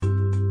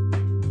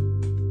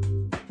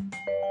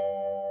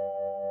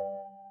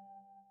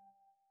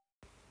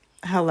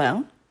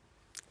Hello.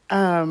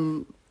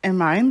 Am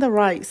I in the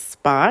right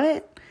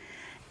spot?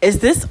 Is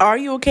this Are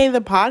You Okay,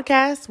 the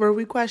podcast where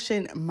we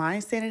question my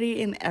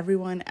sanity and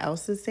everyone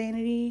else's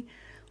sanity?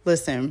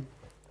 Listen,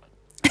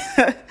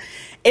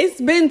 it's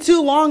been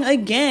too long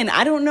again.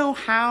 I don't know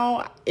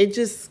how it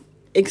just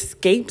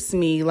escapes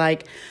me.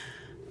 Like,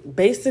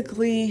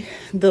 basically,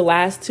 the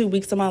last 2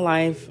 weeks of my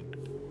life,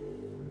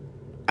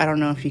 I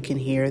don't know if you can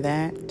hear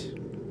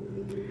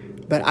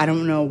that, but I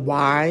don't know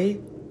why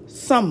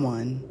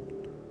someone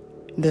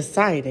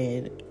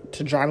decided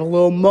to drive a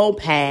little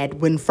moped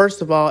when, first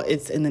of all,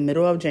 it's in the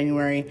middle of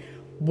January.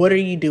 What are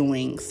you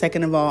doing?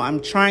 Second of all, I'm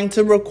trying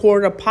to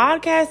record a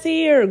podcast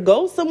here.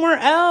 Go somewhere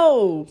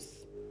else.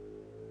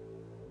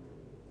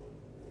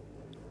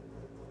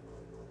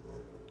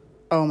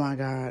 Oh my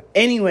God.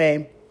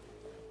 Anyway,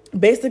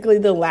 basically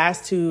the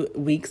last 2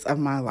 weeks of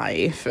my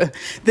life,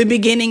 the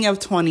beginning of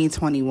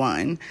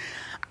 2021,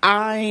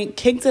 I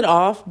kicked it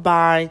off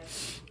by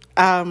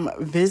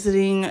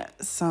visiting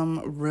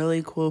some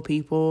really cool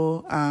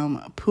people.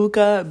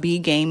 Puka B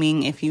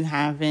Gaming, if you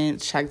haven't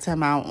checked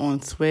him out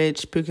on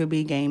Twitch, Puka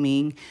B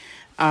Gaming.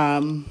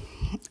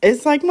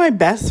 It's like my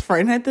best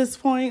friend at this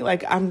point.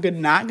 Like, I'm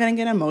not gonna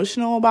get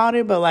emotional about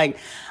it, but like,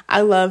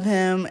 I love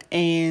him.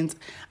 And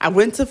I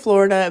went to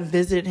Florida,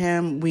 visited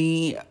him.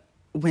 We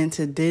went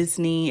to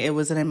Disney. It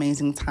was an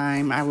amazing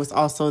time. I was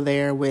also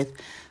there with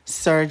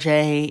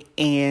Sergey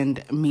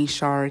and Me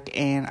Shark,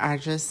 and I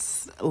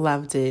just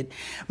loved it.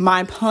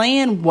 My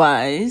plan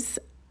was,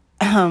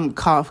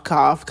 cough,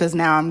 cough, because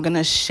now I'm going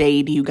to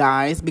shade you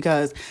guys,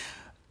 because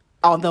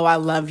although I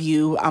love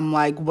you, I'm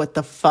like, what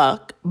the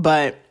fuck?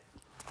 But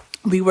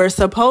we were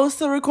supposed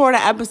to record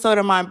an episode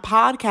of my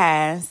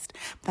podcast.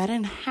 That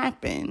didn't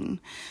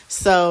happen.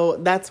 So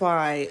that's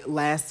why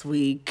last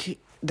week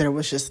there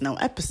was just no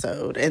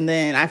episode. And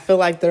then I feel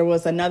like there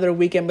was another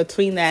week in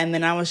between that. And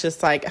then I was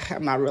just like,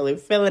 I'm not really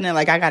feeling it.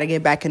 Like, I got to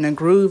get back in the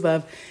groove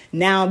of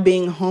now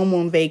being home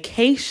from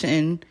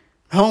vacation.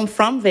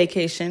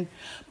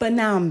 But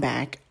now I'm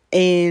back.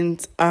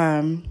 And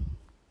I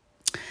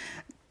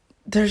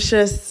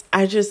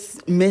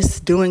just miss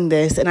doing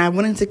this. And I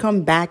wanted to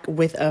come back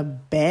with a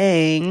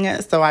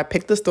bang. So I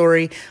picked the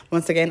story.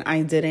 Once again,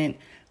 I didn't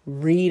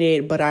read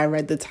it, but I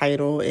read the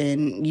title,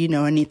 and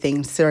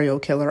anything serial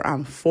killer,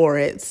 I'm for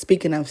it.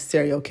 Speaking of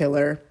serial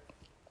killer,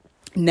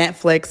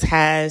 Netflix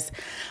has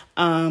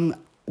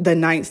the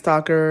Night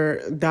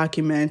Stalker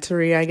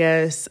documentary, I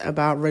guess,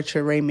 about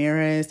Richard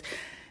Ramirez.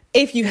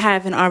 If you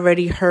haven't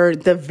already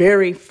heard the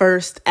very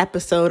first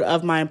episode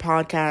of my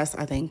podcast,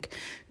 I think,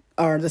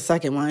 or the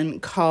second one,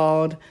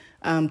 called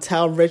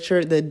Tell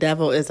Richard the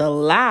Devil is a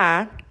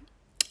Lie.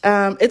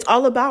 It's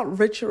all about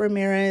Richard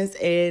Ramirez,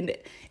 and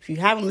if you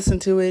haven't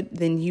listened to it,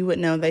 then you would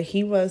know that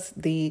he was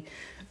the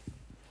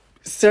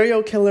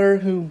serial killer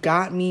who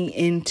got me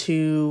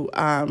into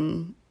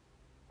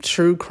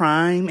true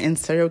crime and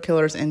serial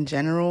killers in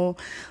general.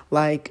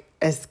 Like,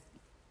 as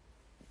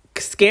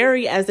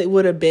scary as it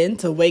would have been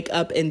to wake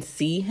up and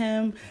see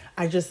him,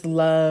 I just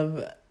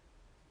love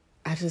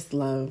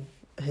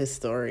his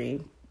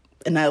story.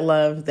 And I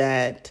love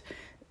that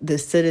the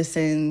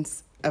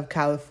citizens of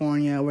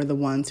California were the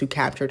ones who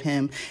captured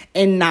him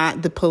and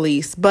not the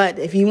police. But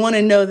if you want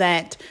to know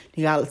that,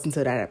 you gotta listen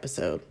to that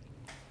episode.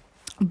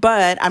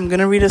 But I'm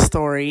gonna read a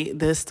story.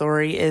 This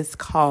story is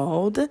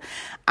called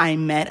I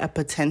Met a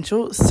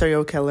Potential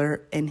Serial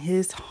Killer in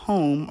His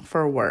Home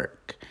for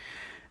Work.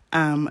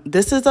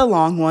 This is a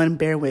long one.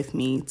 Bear with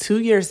me. 2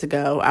 years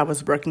ago, I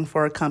was working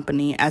for a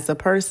company as a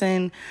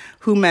person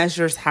who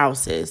measures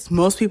houses.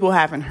 Most people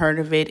haven't heard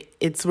of it.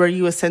 It's where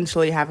you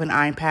essentially have an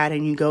iPad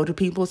and you go to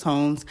people's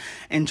homes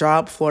and draw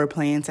up floor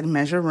plans and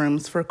measure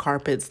rooms for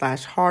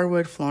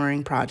carpet/hardwood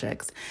flooring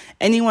projects.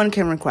 Anyone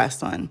can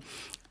request one.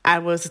 I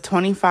was a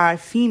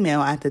 25 female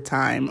at the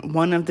time,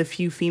 one of the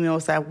few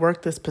females that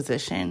worked this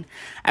position.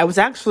 I was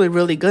actually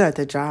really good at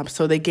the job,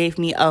 so they gave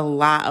me a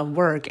lot of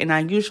work, and I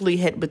usually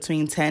hit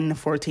between 10 to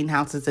 14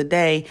 houses a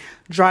day,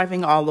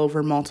 driving all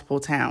over multiple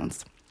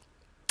towns.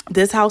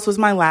 This house was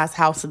my last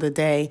house of the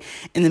day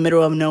in the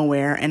middle of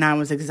nowhere, and I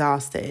was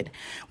exhausted.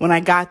 When I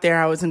got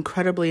there, I was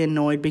incredibly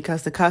annoyed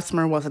because the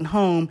customer wasn't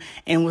home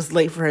and was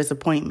late for his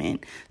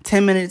appointment.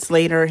 10 minutes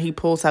later, he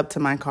pulls up to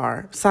my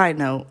car. Side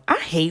note, I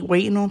hate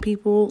waiting on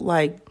people.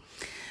 Like,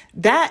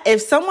 that,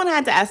 if someone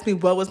had to ask me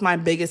what was my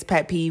biggest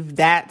pet peeve,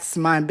 that's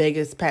my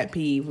biggest pet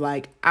peeve.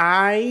 Like,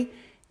 I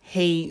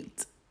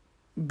hate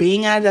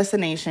being at a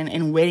destination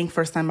and waiting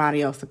for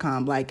somebody else to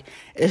come. Like,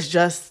 it's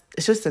just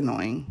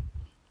annoying.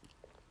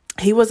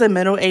 He was a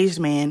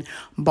middle-aged man,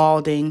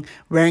 balding,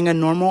 wearing a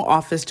normal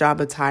office job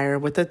attire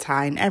with a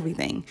tie and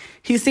everything.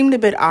 He seemed a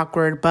bit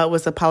awkward, but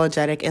was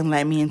apologetic and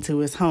let me into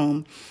his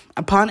home.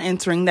 Upon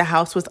entering, the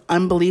house was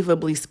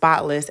unbelievably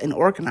spotless and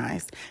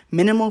organized,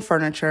 minimal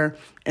furniture,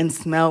 and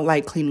smelled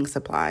like cleaning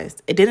supplies.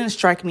 It didn't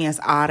strike me as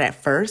odd at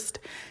first.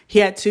 He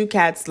had 2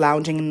 cats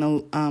lounging in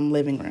the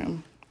living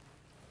room.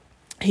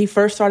 He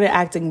first started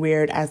acting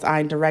weird as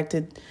I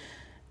directed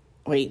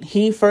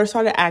He first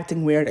started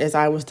acting weird as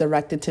I was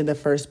directed to the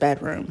first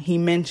bedroom. He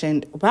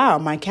mentioned, wow,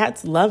 my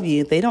cats love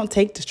you. They don't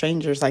take to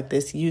strangers like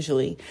this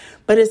usually.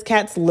 But his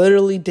cats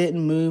literally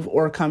didn't move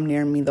or come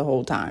near me the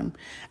whole time.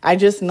 I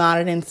just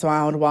nodded and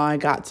smiled while I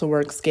got to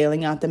work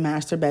scaling out the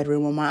master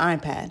bedroom on my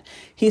iPad.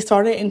 He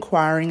started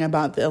inquiring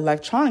about the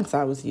electronics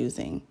I was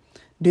using.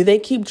 Do they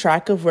keep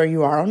track of where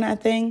you are on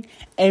that thing?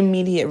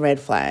 Immediate red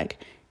flag.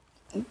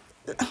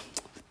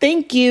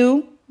 Thank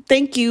you,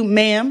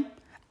 ma'am.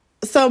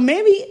 So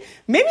maybe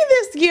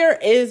this year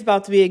is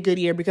about to be a good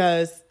year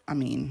because,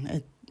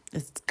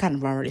 it's kind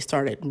of already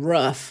started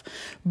rough.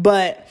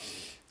 But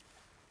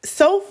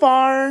so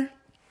far,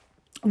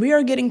 we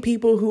are getting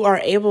people who are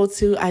able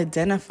to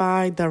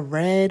identify the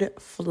red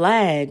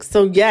flags.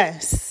 So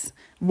yes,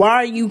 why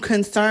are you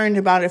concerned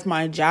about if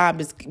my job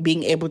is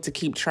being able to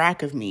keep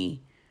track of me,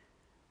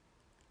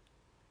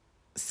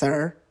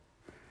 sir?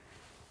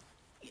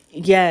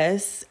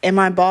 Yes, and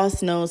my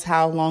boss knows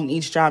how long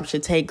each job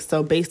should take.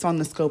 So based on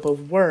the scope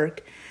of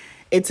work,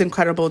 it's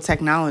incredible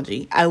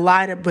technology. I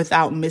lied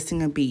without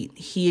missing a beat.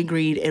 He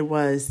agreed it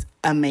was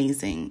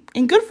amazing.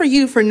 And good for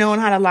you for knowing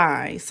how to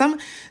lie.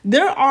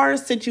 There are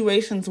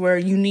situations where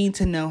you need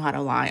to know how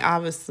to lie.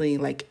 Obviously,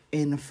 like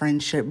in a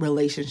friendship,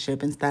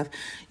 relationship and stuff,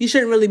 you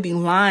shouldn't really be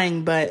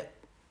lying, but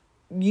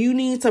you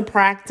need to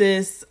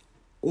practice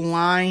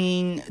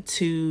lying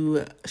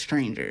to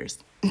strangers.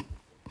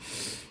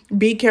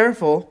 Be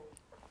careful.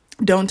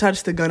 Don't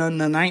touch the gun on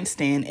the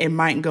nightstand. It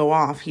might go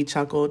off, he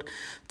chuckled.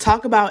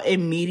 Talk about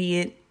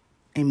immediate.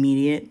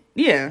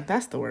 Yeah,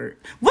 that's the word.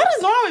 What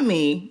is wrong with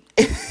me?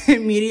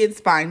 Immediate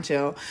spine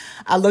chill.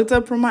 I looked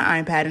up from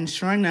my iPad and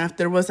sure enough,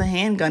 there was a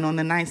handgun on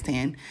the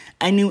nightstand.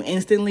 I knew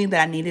instantly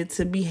that I needed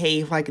to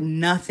behave like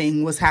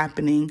nothing was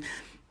happening.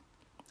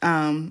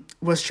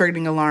 Was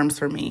triggering alarms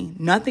for me.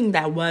 Nothing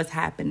that was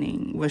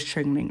happening was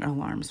triggering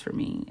alarms for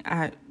me.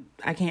 I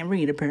can't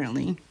read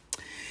apparently.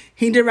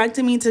 He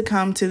directed me to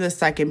come to the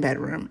second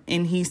bedroom,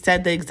 and he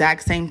said the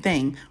exact same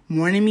thing,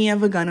 warning me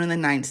of a gun on the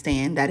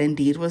nightstand that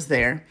indeed was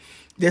there.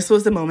 This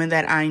was the moment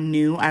that I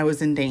knew I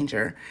was in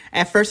danger.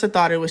 At first, I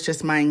thought it was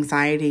just my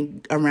anxiety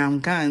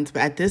around guns,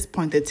 but at this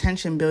point, the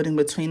tension building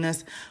between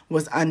us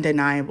was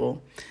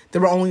undeniable.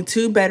 There were only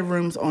 2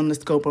 bedrooms on the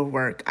scope of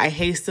work. I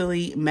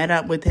hastily met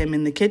up with him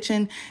in the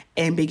kitchen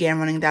and began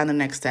running down the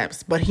next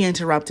steps, but he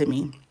interrupted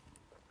me.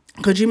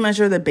 Could you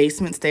measure the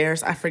basement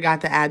stairs? I forgot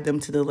to add them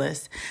to the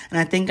list, and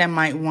I think I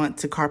might want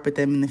to carpet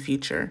them in the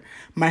future.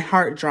 My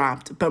heart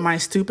dropped, but my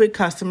stupid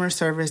customer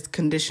service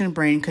conditioned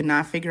brain could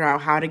not figure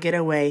out how to get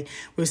away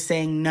with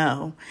saying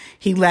no.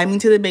 He led me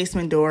to the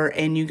basement door,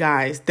 and you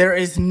guys, there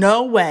is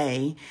no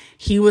way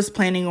he was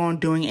planning on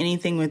doing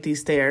anything with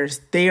these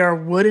stairs. They are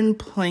wooden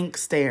plank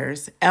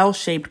stairs,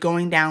 L-shaped,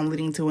 going down,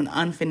 leading to an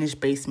unfinished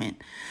basement.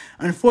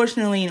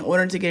 Unfortunately, in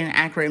order to get an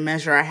accurate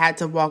measure, I had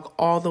to walk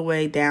all the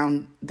way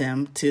down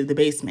them to the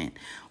basement.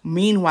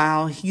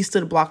 Meanwhile, he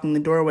stood blocking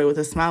the doorway with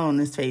a smile on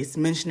his face,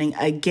 mentioning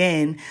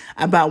again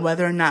about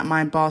whether or not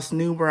my boss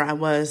knew where I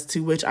was,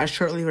 to which I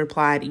shortly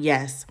replied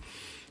yes.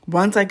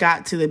 Once I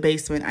got to the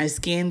basement, I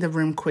scanned the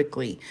room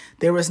quickly.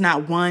 There was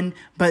not 1,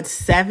 but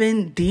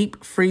 7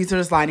 deep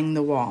freezers lighting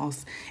the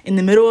walls. In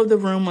the middle of the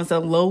room was a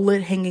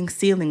low-lit hanging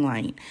ceiling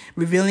light,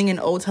 revealing an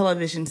old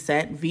television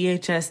set,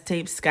 VHS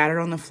tapes scattered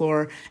on the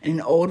floor, and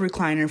an old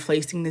recliner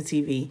facing the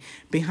TV.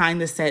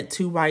 Behind the set,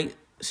 2 white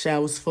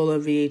shelves full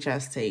of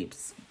VHS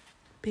tapes.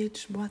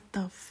 Bitch, what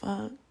the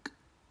fuck?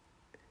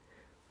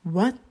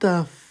 What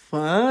the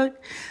fuck?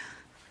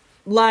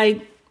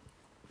 Like,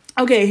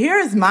 okay,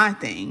 here's my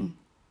thing.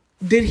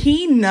 Did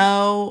he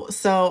know?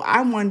 So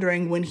I'm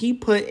wondering, when he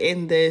put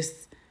in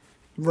this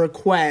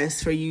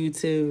request for you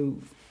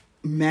to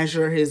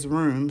measure his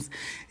rooms,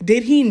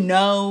 did he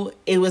know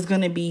it was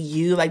going to be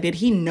you? Like, did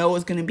he know it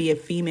was going to be a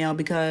female?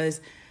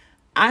 Because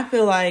I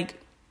feel like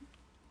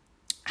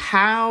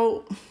I'm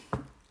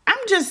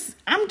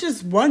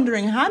just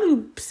wondering, how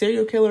do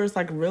serial killers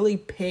like really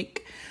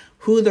pick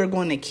who they're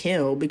going to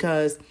kill?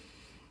 Because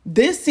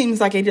this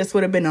seems like it just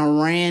would have been a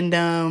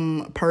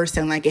random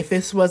person. Like, if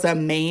this was a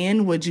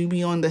man, would you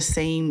be on the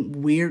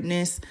same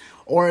weirdness?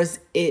 Or is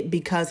it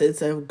because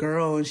it's a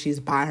girl and she's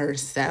by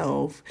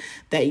herself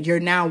that you're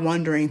now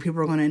wondering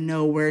people are going to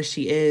know where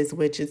she is?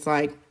 Which is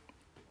like,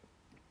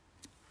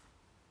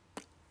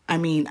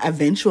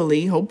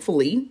 eventually,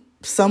 hopefully,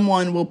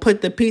 someone will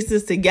put the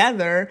pieces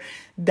together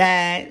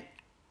that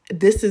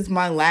this is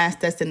my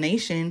last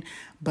destination.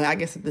 But I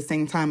guess at the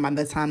same time, by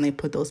the time they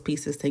put those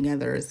pieces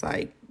together, it's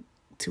like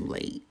too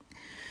late.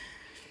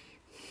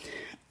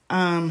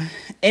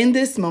 In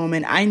this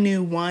moment, I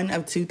knew one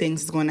of 2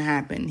 things was going to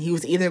happen. He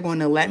was either going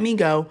to let me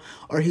go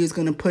or he was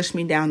going to push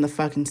me down the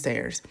fucking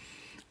stairs.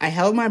 I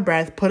held my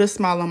breath, put a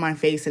smile on my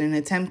face in an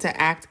attempt to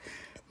act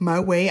my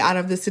way out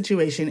of the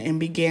situation,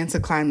 and began to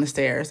climb the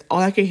stairs.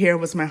 All I could hear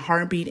was my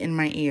heartbeat in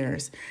my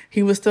ears.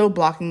 He was still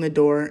blocking the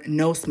door,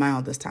 no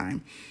smile this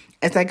time.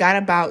 As I got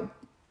about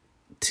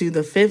to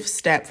the 5th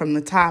step from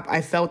the top,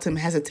 I felt him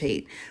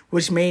hesitate,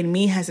 which made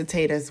me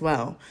hesitate as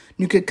well.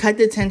 You could cut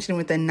the tension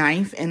with a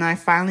knife, and I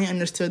finally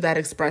understood that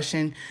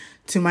expression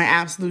To my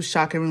absolute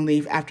shock and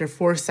relief, after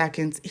 4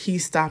 seconds, he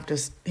stepped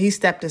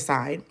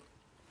aside.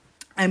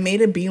 I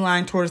made a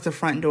beeline towards the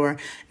front door,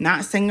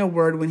 not saying a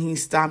word when he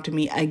stopped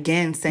me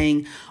again,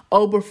 saying,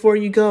 "Oh, before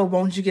you go,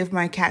 won't you give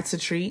my cats a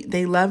treat?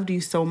 They loved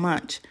you so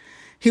much."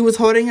 He was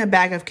holding a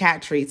bag of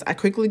cat treats. I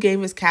quickly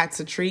gave his cats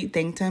a treat,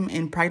 thanked him,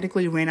 and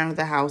practically ran out of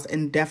the house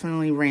and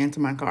definitely ran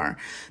to my car.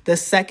 The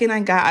second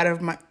I got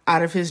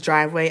out of his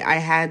driveway, I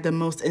had the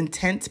most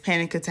intense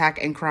panic attack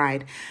and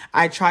cried.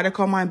 I tried to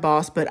call my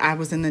boss, but I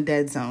was in the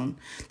dead zone.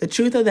 The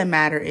truth of the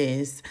matter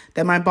is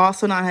that my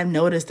boss would not have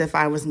noticed if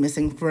I was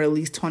missing for at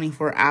least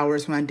 24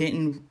 hours when I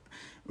didn't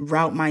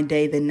route my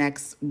day the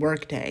next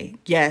workday.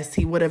 Yes,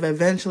 he would have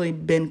eventually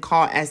been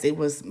caught as it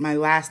was my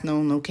last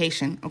known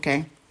location.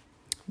 Okay.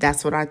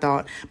 That's what I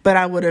thought. But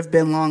I would have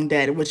been long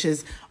dead, which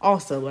is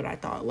also what I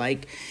thought.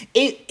 Like,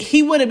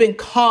 he would have been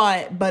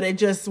caught, but it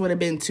just would have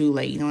been too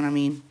late. You know what I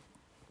mean?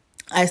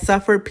 I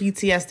suffered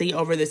PTSD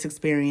over this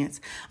experience.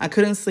 I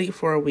couldn't sleep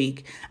for a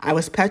week. I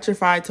was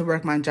petrified to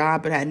work my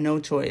job, but had no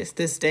choice.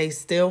 This day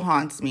still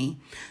haunts me.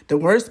 The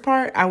worst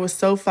part, I was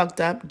so fucked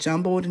up,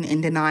 jumbled, and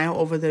in denial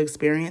over the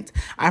experience,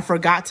 I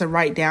forgot to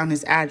write down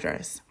his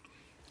address.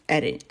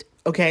 Edit.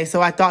 Okay,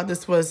 so I thought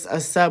this was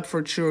a sub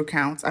for true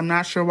accounts. I'm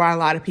not sure why a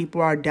lot of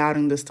people are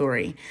doubting the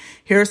story.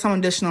 Here are some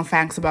additional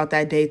facts about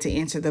that day to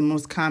answer the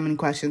most common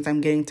questions I'm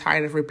getting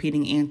tired of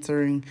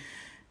answering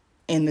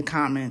in the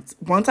comments.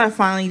 Once I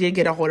finally did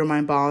get a hold of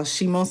my boss,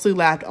 she mostly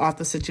laughed off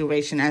the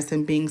situation as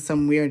him being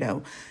some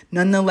weirdo.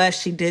 Nonetheless,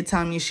 she did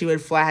tell me she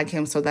would flag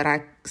him so that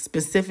I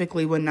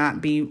specifically would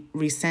not be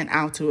resent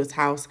out to his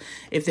house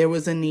if there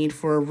was a need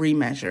for a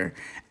remeasure.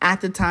 At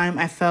the time,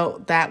 I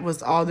felt that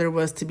was all there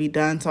was to be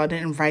done, so I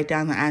didn't write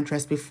down the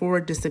address before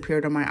it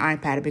disappeared on my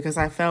iPad because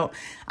I felt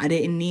I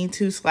didn't need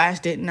to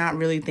 / did not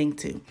really think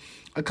to.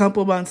 A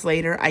couple months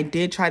later, I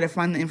did try to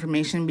find the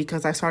information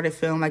because I started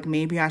feeling like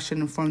maybe I should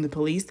inform the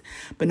police,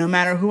 but no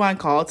matter who I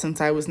called, since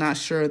I was not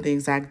sure of the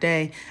exact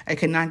day, I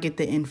could not get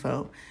the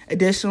info.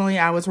 Additionally,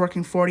 I was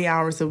working 40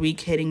 hours a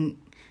week, hitting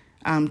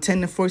 10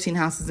 to 14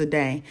 houses a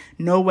day.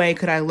 No way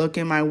could I look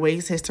in my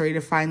Waze history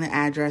to find the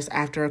address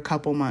after a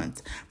couple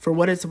months. For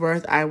what it's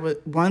worth,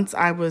 once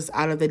I was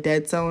out of the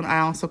dead zone, I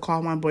also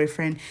called my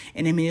boyfriend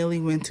and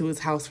immediately went to his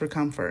house for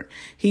comfort.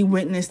 He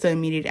witnessed the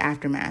immediate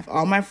aftermath.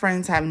 All my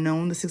friends have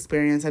known this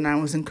experience, and I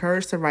was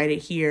encouraged to write it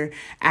here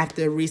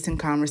after a recent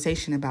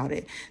conversation about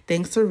it.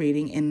 Thanks for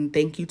reading, and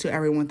thank you to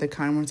everyone with the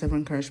kind words of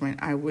encouragement.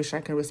 I wish I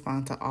could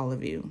respond to all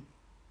of you.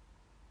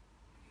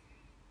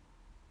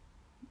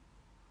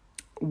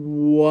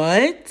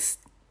 What?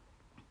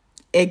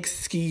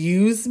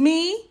 Excuse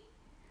me?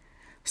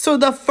 So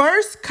the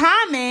first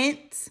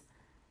comment,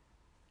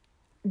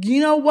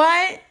 you know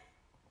what?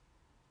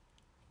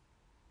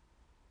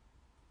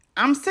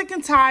 I'm sick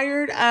and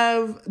tired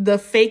of the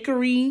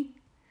fakery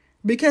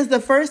because the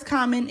first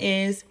comment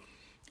is,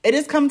 it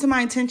has come to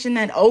my attention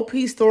that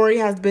OP's story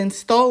has been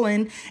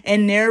stolen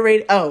and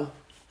narrated. Oh,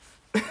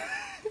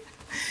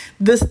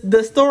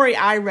 the story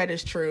I read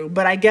is true,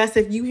 but I guess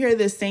if you hear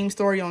this same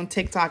story on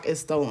TikTok, it's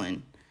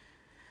stolen.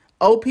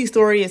 OP's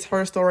story is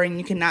her story, and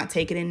you cannot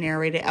take it and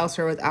narrate it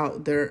elsewhere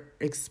without their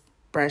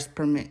express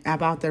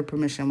about their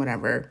permission,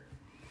 whatever.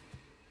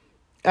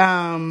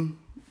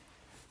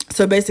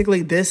 So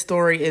basically, this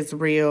story is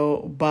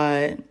real,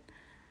 but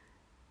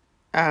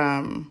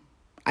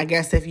I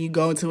guess if you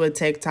go to a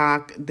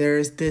TikTok,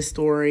 there's this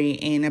story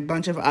and a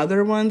bunch of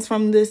other ones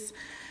from this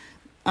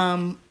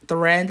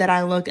thread that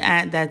I look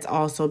at that's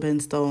also been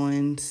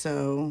stolen.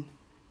 So,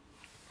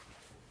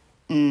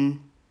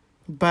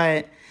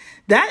 but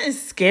that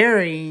is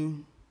scary.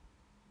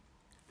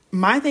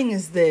 My thing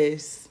is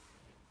this.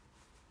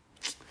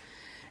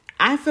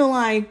 I feel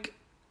like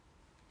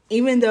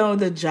even though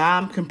the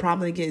job can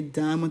probably get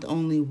done with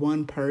only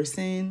one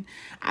person,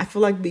 I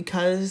feel like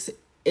because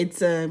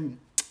it's a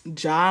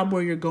job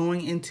where you're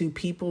going into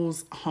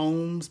people's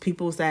homes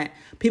that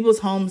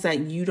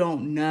you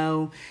don't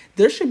know,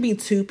 there should be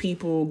 2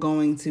 people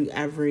going to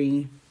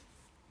every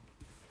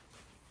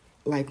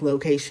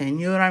location.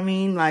 You know what I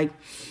mean? Like,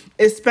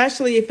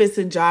 especially if it's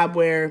a job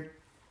where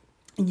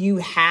you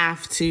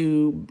have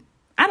to,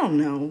 I don't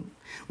know,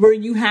 where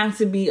you have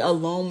to be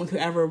alone with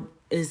whoever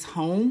is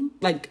home.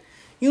 Like,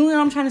 you know what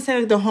I'm trying to say?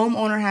 Like, the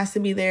homeowner has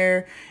to be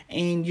there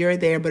and you're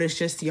there, but it's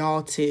just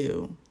y'all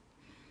two.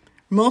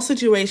 Most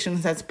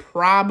situations, that's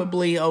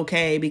probably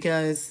okay,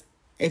 because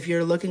if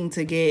you're looking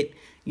to get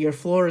your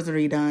floors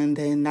redone,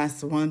 then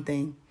that's one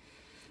thing.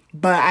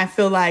 But I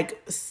feel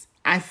like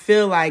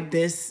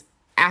this,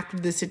 after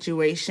this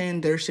situation,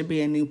 there should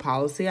be a new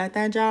policy at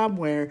that job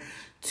where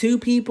 2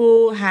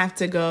 people have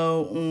to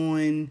go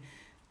on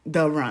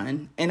the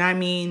run. And I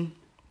mean,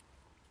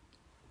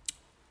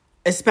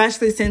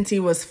 especially since he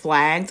was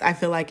flagged, I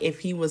feel like if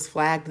he was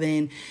flagged,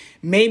 then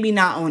maybe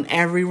not on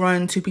every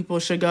run 2 people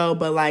should go,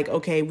 but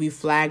okay, we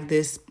flagged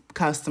this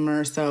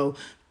customer, so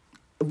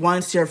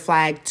once you're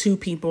flagged, 2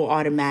 people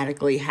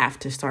automatically have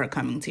to start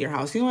coming to your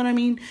house. You know what I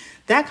mean?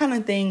 That kind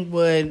of thing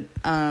would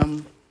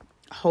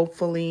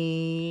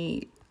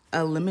hopefully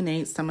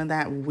eliminate some of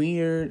that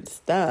weird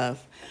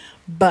stuff.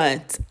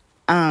 But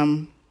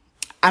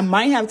I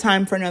might have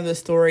time for another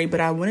story, but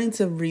I wanted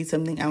to read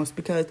something else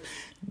because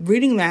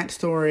reading that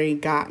story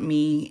got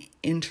me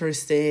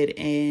interested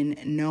in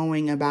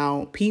knowing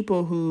about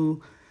people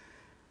who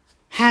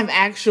have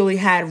actually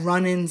had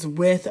run-ins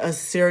with a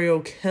serial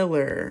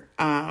killer.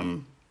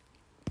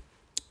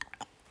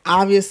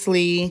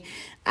 Obviously,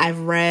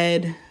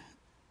 I've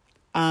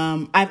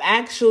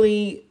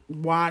actually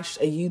watched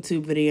a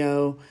YouTube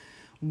video,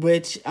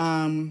 which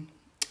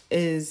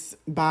is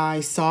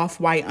by Soft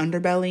White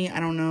Underbelly. I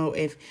don't know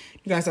if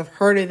you guys have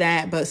heard of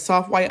that, but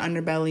Soft White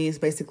Underbelly is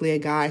basically a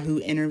guy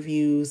who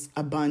interviews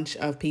a bunch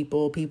of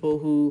people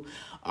who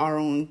are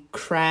on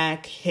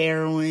crack,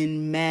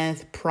 heroin,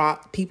 meth,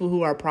 people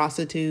who are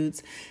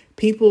prostitutes,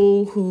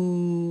 people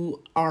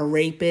who are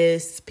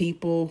rapists,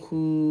 people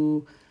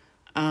who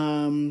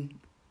are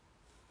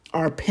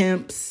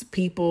pimps,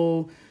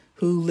 people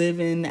who live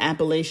in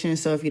Appalachia.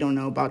 So if you don't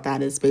know about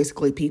that, it's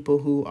basically people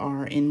who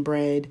are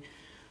inbred.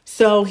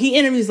 So he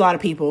interviews a lot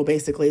of people,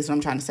 basically, is what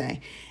I'm trying to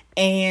say.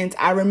 And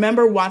I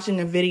remember watching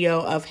a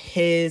video of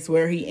his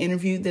where he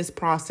interviewed this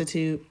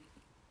prostitute,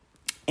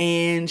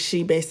 and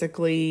she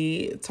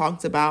basically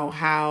talked about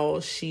how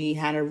she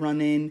had a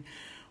run-in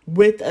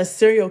with a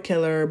serial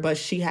killer, but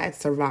she had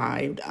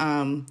survived.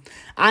 I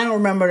don't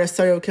remember the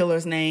serial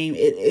killer's name.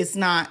 It's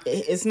not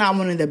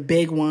one of the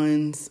big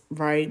ones,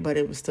 right? But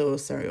it was still a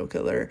serial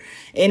killer.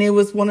 And it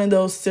was one of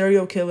those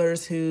serial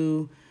killers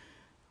who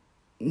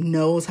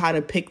knows how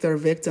to pick their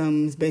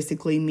victims,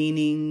 basically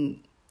meaning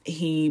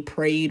he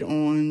preyed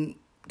on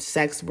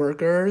sex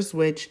workers,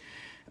 which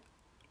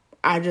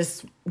I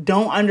just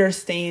don't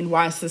understand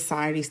why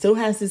society still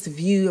has this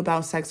view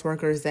about sex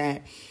workers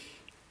that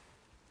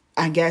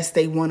I guess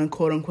they want to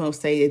quote unquote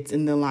say it's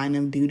in the line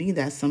of duty,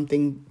 that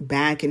something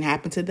bad can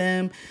happen to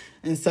them.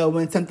 And so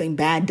when something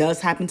bad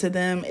does happen to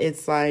them,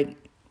 it's like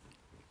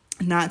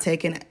not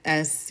taken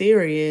as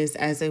serious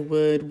as it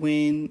would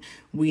when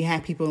we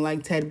have people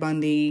like Ted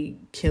Bundy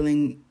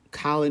killing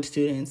college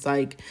students.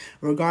 Like,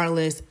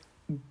 regardless,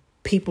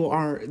 people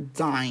are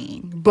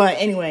dying. But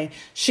anyway,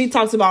 she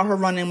talks about her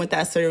run-in with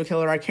that serial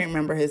killer. I can't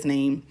remember his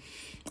name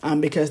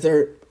because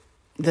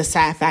the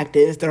sad fact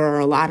is there are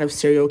a lot of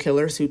serial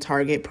killers who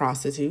target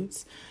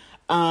prostitutes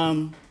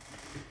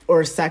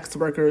or sex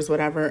workers,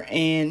 whatever.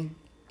 And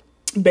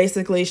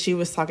basically she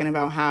was talking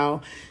about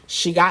how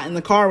she got in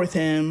the car with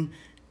him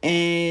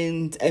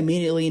and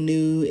immediately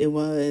knew it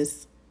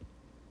was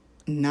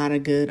not a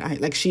good,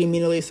 like she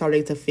immediately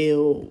started to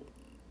feel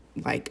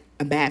like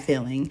a bad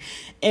feeling.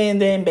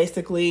 And then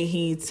basically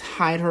he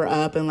tied her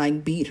up and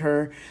like beat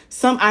her.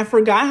 I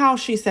forgot how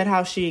she said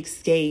how she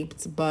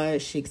escaped,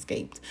 but she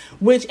escaped.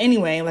 Which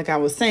anyway, like I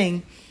was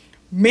saying,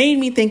 made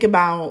me think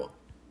about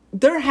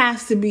there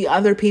has to be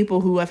other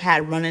people who have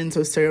had run-ins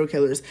with serial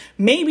killers.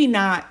 Maybe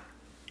not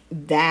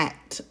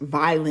that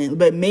violent,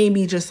 but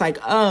maybe just like,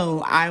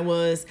 oh, I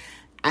was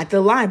at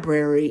the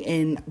library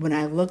and when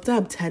I looked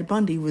up, Ted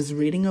Bundy was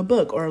reading a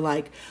book. Or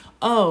like,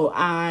 oh,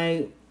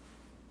 I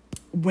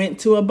went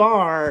to a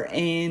bar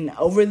and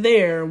over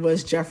there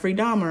was Jeffrey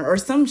Dahmer or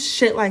some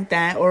shit like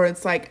that. Or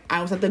it's like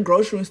I was at the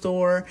grocery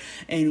store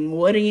and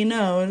what do you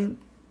know,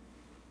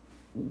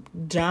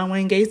 John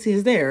Wayne Gacy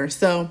is there.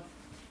 So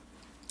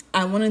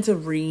I wanted to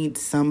read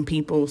some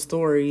people's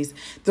stories.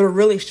 They're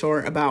really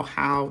short about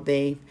how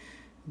they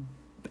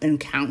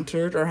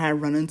encountered or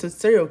had run into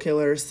serial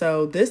killers.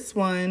 So this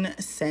one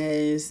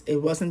says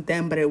it wasn't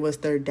them, but it was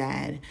their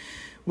dad.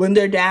 When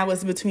their dad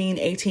was between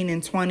 18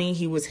 and 20,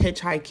 he was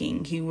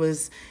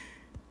hitchhiking.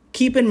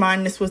 Keep in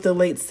mind, this was the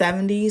late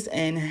 70s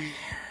and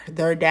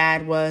their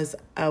dad was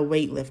a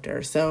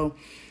weightlifter. So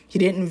he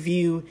didn't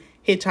view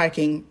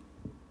hitchhiking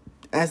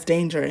as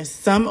dangerous.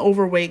 Some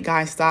overweight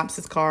guy stops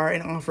his car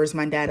and offers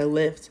my dad a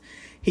lift.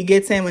 He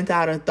gets in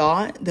without a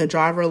thought. The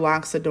driver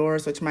locks the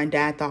doors, which my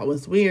dad thought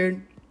was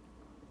weird.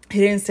 He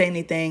didn't say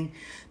anything.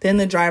 Then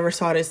the driver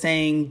started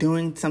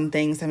doing some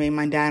things that made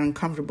my dad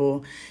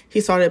uncomfortable.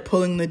 He started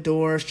pulling the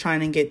doors,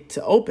 trying to get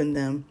to open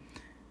them.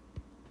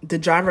 The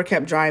driver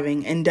kept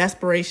driving. In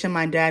desperation,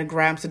 my dad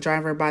grabs the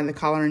driver by the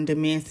collar and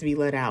demands to be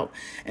let out.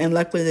 And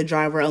luckily, the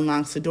driver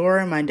unlocks the door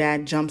and my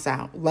dad jumps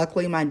out.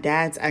 Luckily, my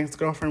dad's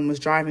ex-girlfriend was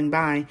driving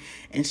by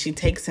and she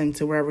takes him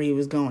to wherever he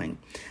was going.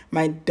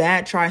 My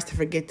dad tries to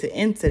forget the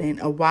incident.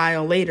 A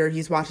while later,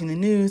 he's watching the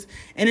news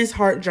and his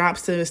heart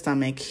drops to his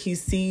stomach. He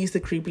sees the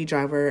creepy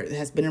driver that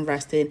has been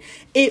arrested.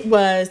 It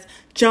was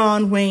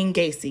John Wayne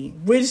Gacy,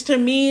 which to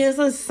me is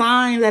a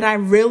sign that I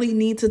really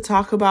need to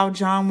talk about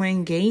John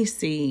Wayne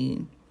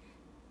Gacy.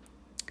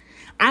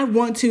 I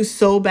want to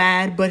so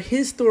bad, but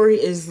his story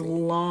is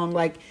long.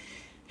 Like,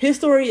 his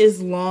story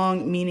is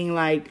long, meaning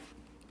like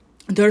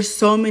there's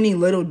so many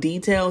little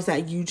details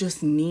that you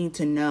just need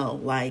to know.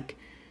 Like,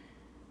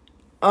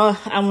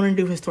 I want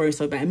to do his story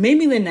so bad.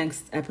 Maybe the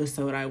next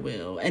episode I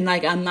will. And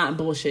like, I'm not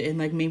bullshitting.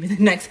 Like, maybe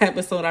the next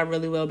episode I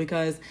really will,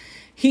 because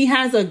he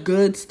has a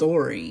good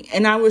story.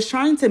 And I was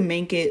trying to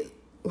make it,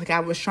 like, I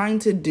was trying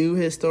to do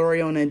his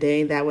story on a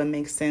day that would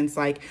make sense.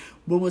 Like,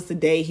 what was the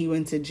day he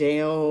went to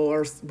jail,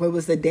 or what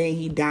was the day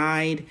he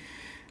died?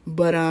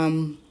 But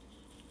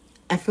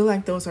I feel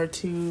like those are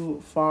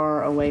too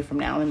far away from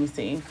now. Let me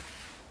see.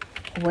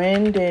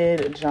 When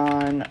did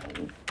John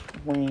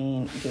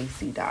Wayne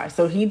Gacy die?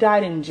 So he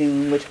died in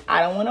June, which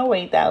I don't want to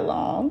wait that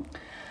long.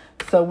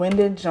 So when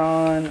did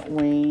John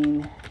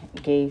Wayne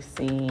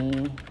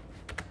Gacy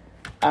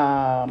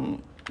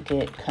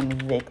get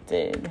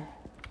convicted?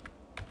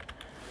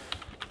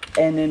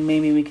 And then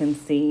maybe we can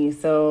see.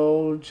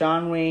 So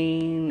John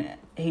Wayne,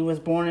 he was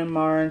born in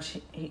March.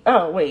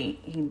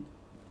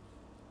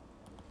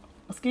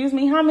 Excuse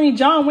me, how many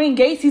John Wayne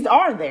Gacy's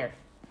are there?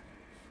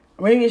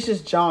 Or maybe it's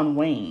just John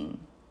Wayne.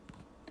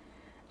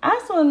 I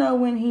just want to know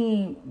when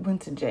he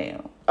went to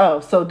jail.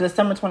 Oh, so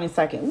December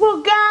 22nd.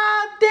 Well,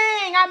 god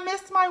dang, I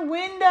missed my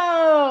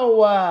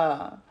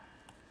window.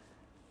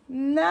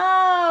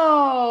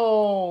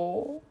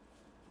 No.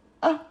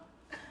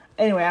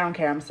 Anyway, I don't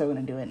care. I'm still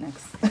going to do it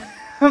next.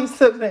 I'm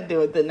still going to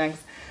do it the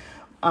next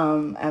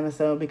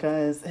episode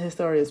because his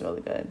story is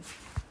really good.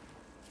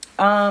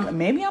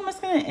 Maybe I'm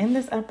just going to end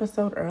this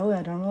episode early.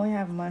 I don't really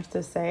have much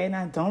to say, and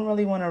I don't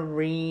really want to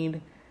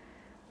read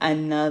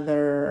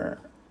another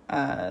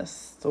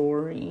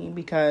story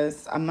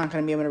because I'm not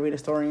going to be able to read a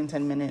story in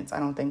 10 minutes. I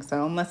don't think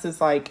so. Unless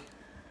it's like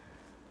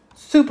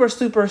super,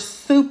 super,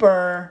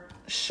 super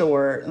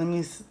short. Let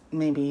me see.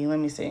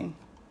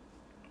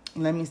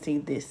 Let me see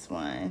this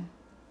one.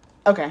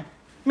 Okay.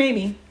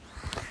 Maybe.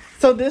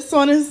 So this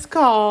one is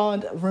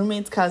called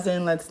Roommate's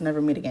Cousin, Let's Never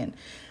Meet Again.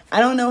 I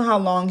don't know how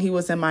long he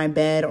was in my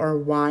bed or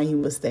why he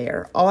was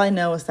there. All I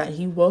know is that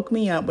he woke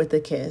me up with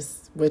a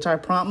kiss, which I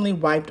promptly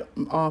wiped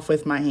off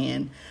with my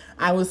hand.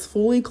 I was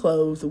fully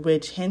clothed,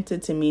 which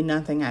hinted to me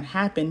nothing had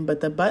happened, but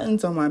the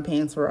buttons on my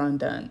pants were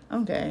undone.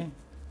 Okay.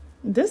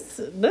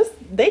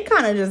 They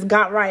kind of just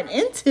got right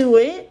into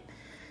it.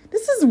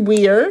 This is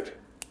weird.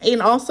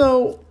 And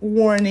also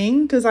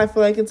warning, because I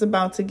feel like it's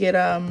about to get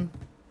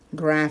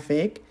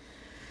graphic.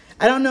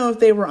 I don't know if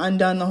they were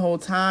undone the whole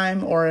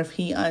time or if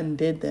he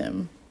undid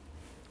them.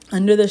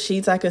 Under the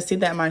sheets, I could see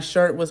that my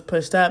shirt was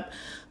pushed up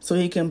so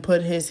he can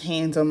put his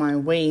hands on my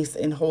waist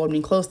and hold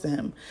me close to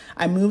him.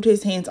 I moved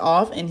his hands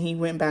off and he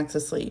went back to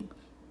sleep.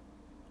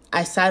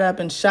 I sat up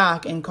in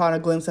shock and caught a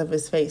glimpse of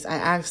his face. I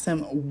asked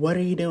him, "What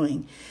are you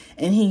doing?"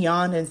 And he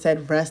yawned and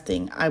said,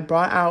 "Resting." I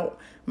brought out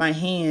my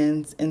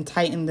hands and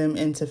tightened them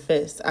into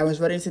fists. I was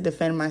ready to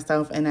defend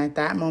myself, and at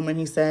that moment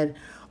he said,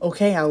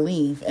 "Okay, I'll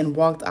leave," and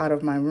walked out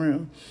of my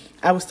room.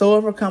 I was so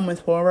overcome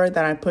with horror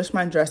that I pushed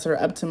my dresser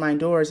up to my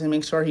doors to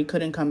make sure he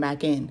couldn't come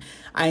back in.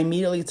 I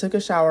immediately took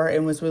a shower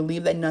and was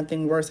relieved that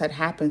nothing worse had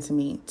happened to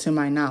me, to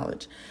my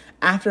knowledge.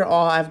 After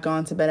all, I've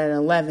gone to bed at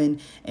 11,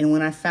 and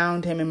when I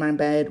found him in my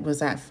bed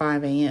was at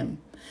 5 a.m.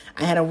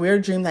 I had a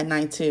weird dream that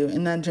night, too.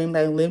 In that dream,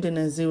 I lived in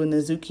a zoo, and the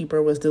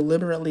zookeeper was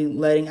deliberately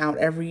letting out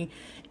every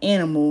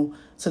animal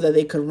so that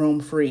they could roam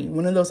free.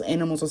 One of those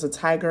animals was a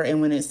tiger,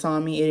 and when it saw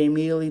me, it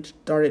immediately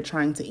started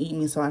trying to eat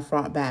me, so I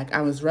fought back.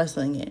 I was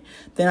wrestling it.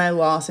 Then I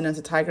lost, and as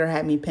the tiger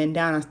had me pinned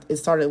down, it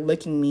started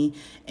licking me,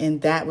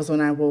 and that was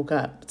when I woke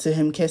up to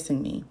him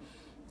kissing me.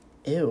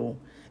 Ew.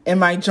 In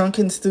my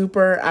drunken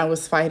stupor, I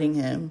was fighting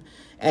him.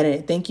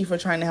 Edit. Thank you for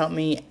trying to help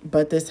me,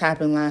 but this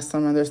happened last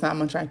September. There's not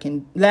much I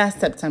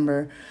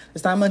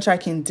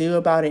can do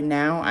about it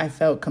now. I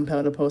felt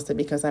compelled to post it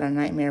because I had a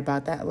nightmare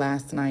about that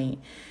last night.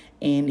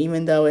 And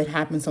even though it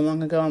happened so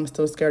long ago, I'm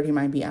still scared he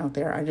might be out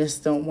there. I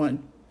don't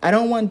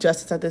want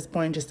justice at this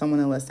point, just someone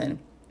to listen.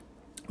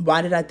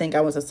 Why did I think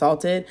I was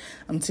assaulted?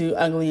 I'm too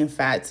ugly and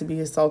fat to be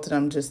assaulted.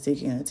 I'm just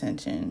seeking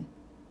attention.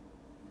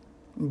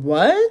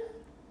 What?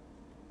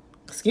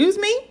 Excuse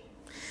me?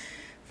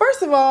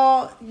 First of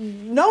all,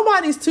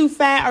 nobody's too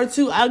fat or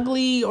too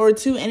ugly or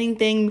too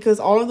anything because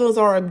all of those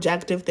are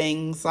objective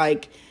things.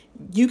 Like,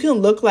 you can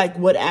look like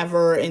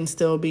whatever and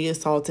still be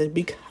assaulted,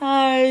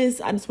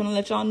 because I just want to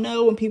let y'all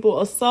know, when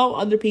people assault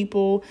other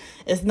people,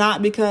 it's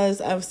not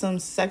because of some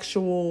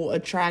sexual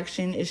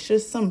attraction. It's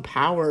just some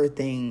power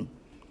thing.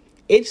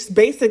 It's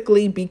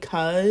basically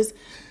because,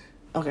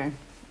 okay,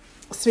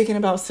 speaking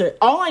about,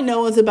 all I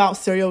know is about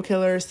serial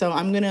killers. So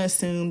I'm going to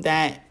assume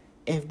that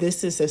if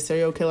this is a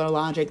serial killer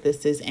logic,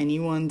 this is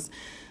anyone's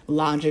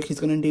logic who's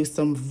going to do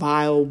some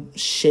vile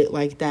shit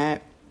like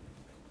that.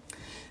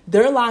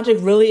 Their logic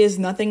really is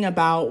nothing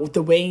about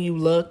the way you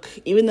look,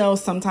 even though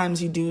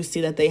sometimes you do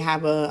see that they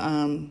have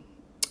a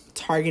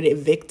targeted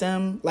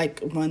victim, like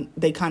when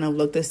they kind of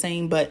look the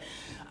same. But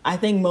I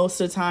think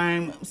most of the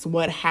time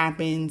what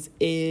happens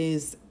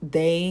is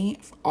they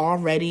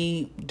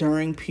already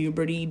during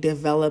puberty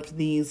developed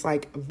these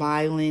like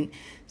violent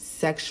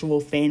sexual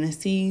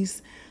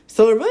fantasies.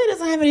 So it really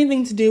doesn't have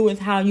anything to do with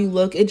how you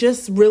look. It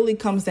just really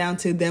comes down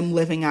to them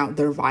living out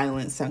their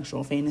violent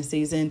sexual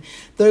fantasies. And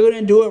they're going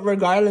to do it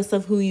regardless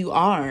of who you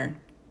are.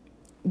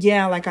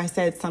 Yeah, like I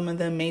said, some of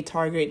them may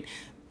target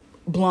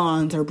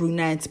blondes or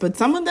brunettes, but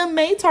some of them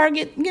may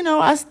target,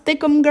 us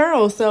thick-em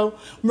girls. So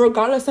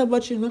regardless of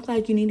what you look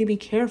like, you need to be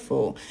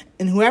careful.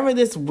 And whoever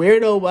this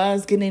weirdo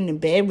was getting into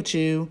bed with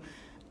you,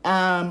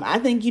 I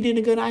think you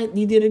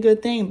did a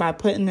good thing by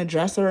putting a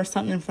dresser or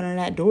something in front of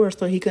that door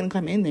so he couldn't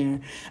come in there.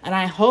 And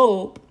I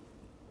hope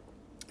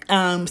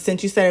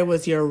Since you said it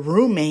was your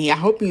roommate, I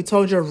hope you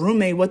told your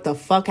roommate what the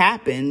fuck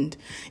happened.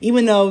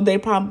 Even though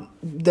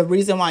the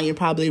reason why you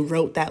probably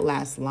wrote that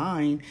last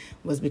line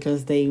was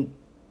because they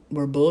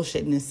were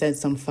bullshitting and said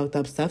some fucked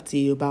up stuff to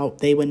you about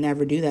they would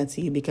never do that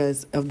to you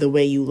because of the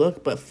way you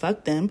look. But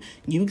fuck them.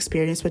 You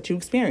experienced what you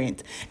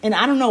experienced. And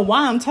I don't know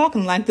why I'm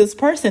talking like this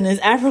person is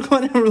ever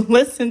going to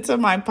listen to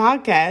my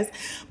podcast.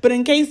 But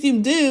in case you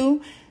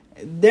do,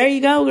 there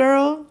you go,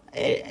 girl.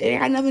 It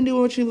got nothing to do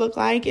with what you look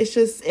like. It's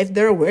just, if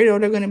they're a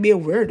weirdo, they're going to be a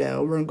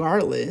weirdo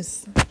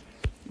regardless.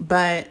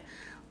 But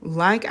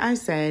like I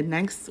said,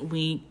 next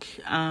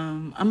week,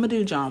 I'm going to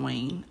do John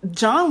Wayne.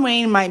 John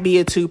Wayne might be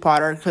a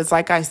two-parter because,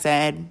 like I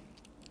said,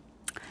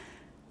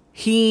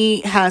 he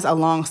has a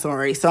long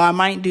story. So I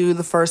might do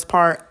the first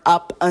part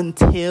up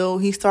until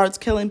he starts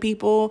killing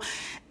people.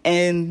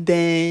 And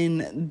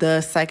then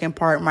the second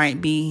part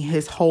might be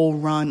his whole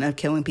run of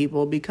killing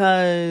people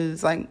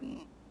because, like,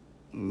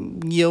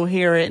 you'll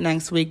hear it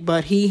next week,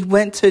 but he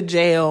went to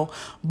jail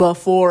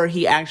before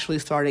he actually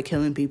started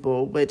killing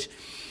people, which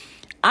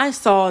I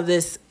saw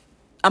this.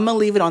 I'm going to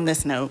leave it on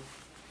this note.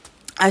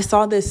 I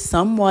saw this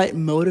somewhat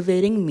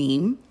motivating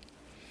meme.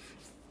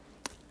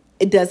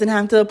 It doesn't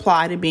have to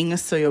apply to being a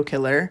serial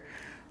killer,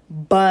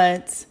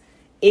 but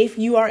if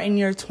you are in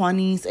your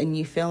 20s and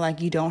you feel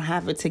like you don't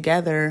have it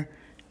together,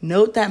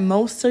 note that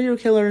most serial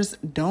killers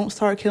don't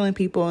start killing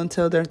people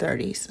until their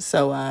 30s.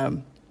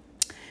 So,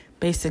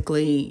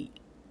 basically,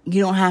 you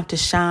don't have to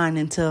shine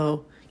in your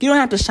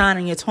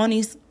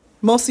 20s.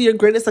 Most of your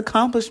greatest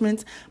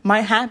accomplishments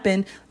might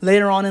happen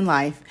later on in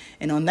life.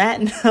 And on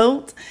that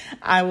note,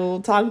 I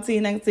will talk to you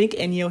next week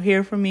and you'll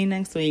hear from me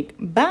next week.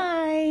 Bye.